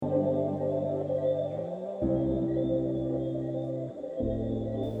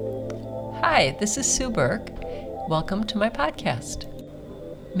Hi, this is Sue Burke. Welcome to my podcast.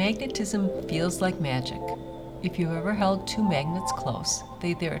 Magnetism feels like magic. If you've ever held two magnets close, they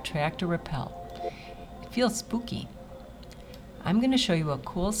either attract or repel. It feels spooky. I'm going to show you a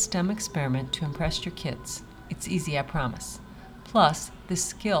cool STEM experiment to impress your kids. It's easy, I promise. Plus, this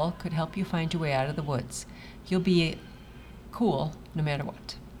skill could help you find your way out of the woods. You'll be cool no matter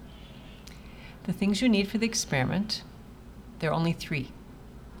what. The things you need for the experiment, there are only three: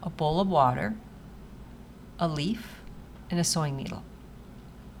 a bowl of water, a leaf, and a sewing needle.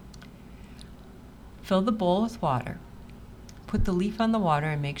 Fill the bowl with water. Put the leaf on the water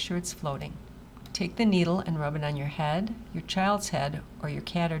and make sure it's floating. Take the needle and rub it on your head, your child's head, or your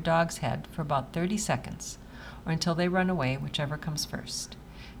cat or dog's head for about 30 seconds, or until they run away, whichever comes first.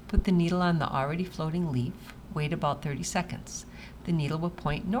 Put the needle on the already floating leaf. Wait about 30 seconds. The needle will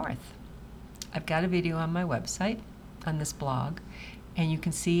point north. I've got a video on my website, on this blog, and you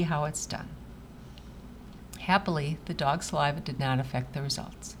can see how it's done. Happily, the dog's saliva did not affect the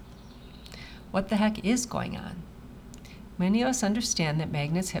results. What the heck is going on? Many of us understand that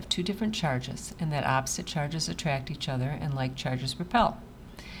magnets have two different charges and that opposite charges attract each other and like charges repel.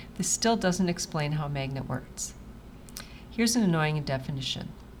 This still doesn't explain how a magnet works. Here's an annoying definition.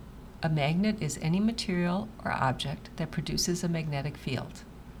 A magnet is any material or object that produces a magnetic field.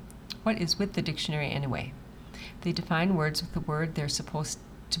 What is with the dictionary anyway? They define words with the word they're supposed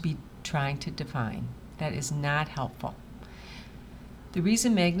to be trying to define. That is not helpful. The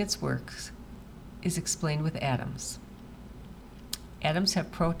reason magnets work is explained with atoms. Atoms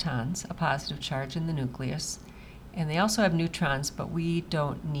have protons, a positive charge in the nucleus, and they also have neutrons, but we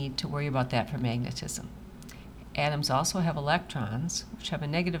don't need to worry about that for magnetism. Atoms also have electrons, which have a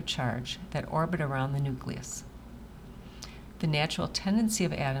negative charge that orbit around the nucleus. The natural tendency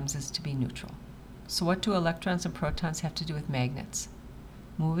of atoms is to be neutral. So what do electrons and protons have to do with magnets?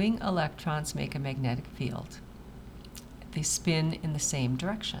 Moving electrons make a magnetic field. They spin in the same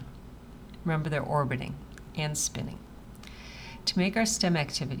direction. Remember, they're orbiting and spinning. To make our STEM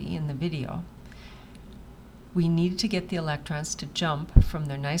activity in the video, we needed to get the electrons to jump from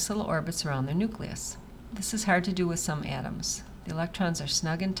their nice little orbits around their nucleus. This is hard to do with some atoms. The electrons are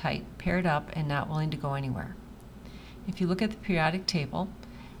snug and tight, paired up, and not willing to go anywhere. If you look at the periodic table,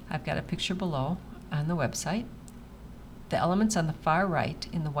 I've got a picture below on the website. The elements on the far right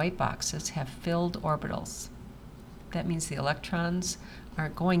in the white boxes have filled orbitals. That means the electrons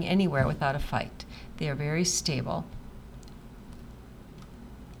aren't going anywhere without a fight. They are very stable.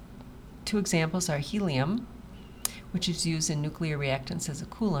 Two examples are helium, which is used in nuclear reactants as a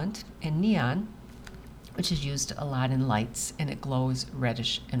coolant, and neon, which is used a lot in lights, and it glows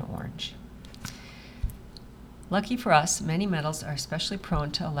reddish and orange. Lucky for us, many metals are especially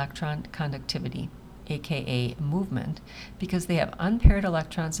prone to electron conductivity, aka movement, because they have unpaired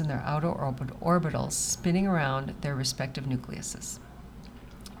electrons in their outer orbitals spinning around their respective nucleuses.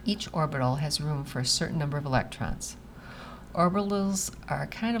 Each orbital has room for a certain number of electrons. Orbitals are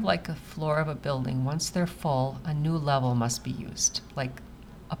kind of like the floor of a building. Once they're full, a new level must be used, like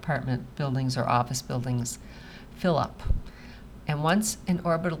apartment buildings or office buildings fill up. And once an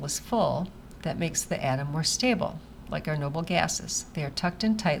orbital is full, that makes the atom more stable, like our noble gases. They are tucked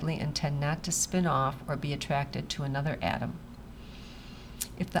in tightly and tend not to spin off or be attracted to another atom.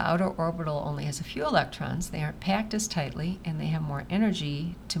 If the outer orbital only has a few electrons, they aren't packed as tightly and they have more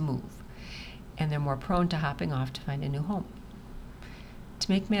energy to move, and they're more prone to hopping off to find a new home.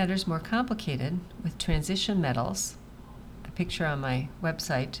 To make matters more complicated, with transition metals, the picture on my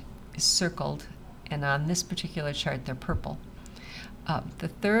website is circled, and on this particular chart they're purple. The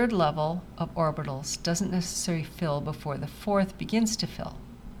third level of orbitals doesn't necessarily fill before the fourth begins to fill.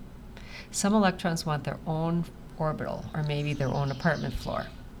 Some electrons want their own orbital, or maybe their own apartment floor.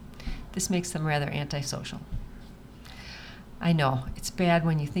 This makes them rather antisocial. I know, it's bad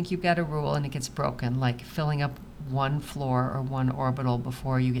when you think you've got a rule and it gets broken, like filling up one floor or one orbital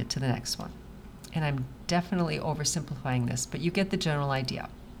before you get to the next one. And I'm definitely oversimplifying this, but you get the general idea.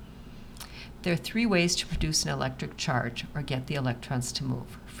 There are three ways to produce an electric charge or get the electrons to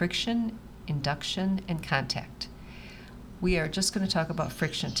move: friction, induction, and contact. We are just going to talk about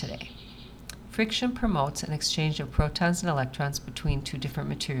friction today. Friction promotes an exchange of protons and electrons between two different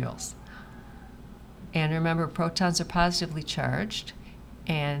materials. And remember, protons are positively charged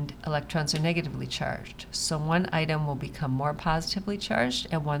and electrons are negatively charged. So one item will become more positively charged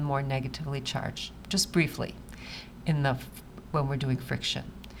and one more negatively charged, just briefly, when we're doing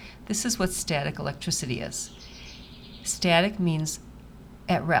friction. This is what static electricity is. Static means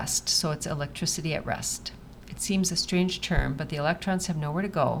at rest, so it's electricity at rest. It seems a strange term, but the electrons have nowhere to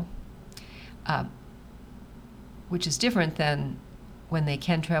go, which is different than when they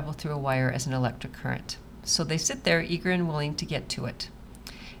can travel through a wire as an electric current. So they sit there eager and willing to get to it.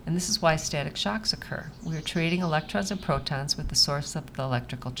 And this is why static shocks occur. We are trading electrons and protons with the source of the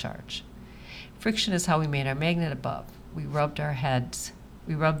electrical charge. Friction is how we made our magnet above. We rubbed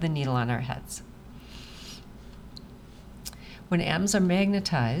the needle on our heads. When atoms are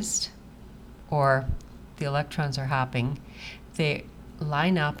magnetized, or the electrons are hopping, they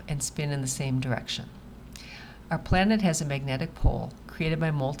line up and spin in the same direction. Our planet has a magnetic pole created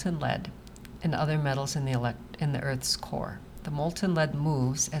by molten lead and other metals in the Earth's core. The molten lead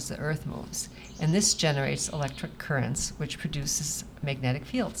moves as the Earth moves, and this generates electric currents, which produces magnetic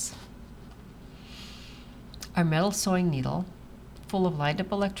fields. Our metal sewing needle, full of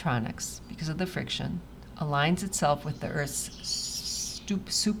lined-up electronics because of the friction, aligns itself with the Earth's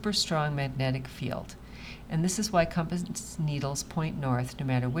super strong magnetic field. And this is why compass needles point north no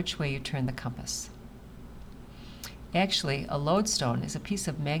matter which way you turn the compass. Actually, a lodestone is a piece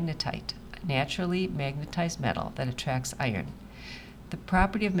of magnetite, a naturally magnetized metal that attracts iron. The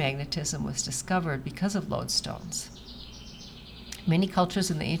property of magnetism was discovered because of lodestones. Many cultures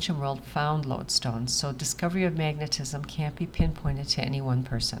in the ancient world found lodestones, so discovery of magnetism can't be pinpointed to any one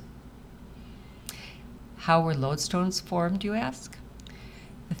person. How were lodestones formed, you ask?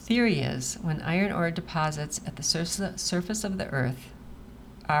 The theory is when iron ore deposits at the surface of the Earth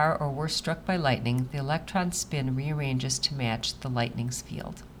are or were struck by lightning, the electron spin rearranges to match the lightning's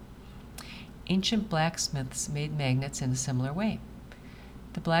field. Ancient blacksmiths made magnets in a similar way.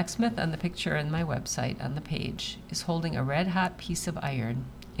 The blacksmith on the picture on my website on the page is holding a red-hot piece of iron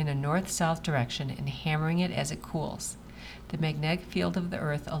in a north-south direction and hammering it as it cools. The magnetic field of the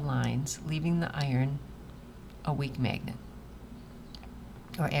Earth aligns, leaving the iron a weak magnet.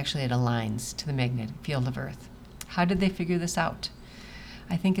 Or actually, it aligns to the magnetic field of Earth. How did they figure this out?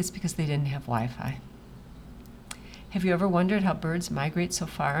 I think it's because they didn't have Wi-Fi. Have you ever wondered how birds migrate so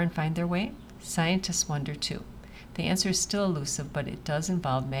far and find their way? Scientists wonder too. The answer is still elusive, but it does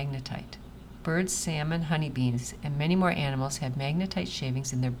involve magnetite. Birds, salmon, honeybees, and many more animals have magnetite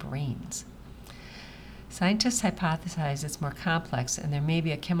shavings in their brains. Scientists hypothesize it's more complex and there may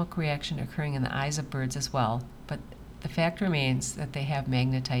be a chemical reaction occurring in the eyes of birds as well, but the fact remains that they have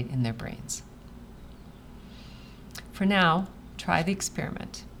magnetite in their brains. For now, try the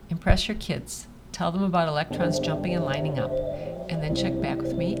experiment. Impress your kids. Tell them about electrons jumping and lining up, and then check back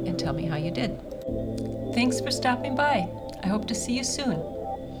with me and tell me how you did. Thanks for stopping by. I hope to see you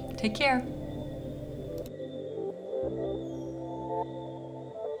soon. Take care.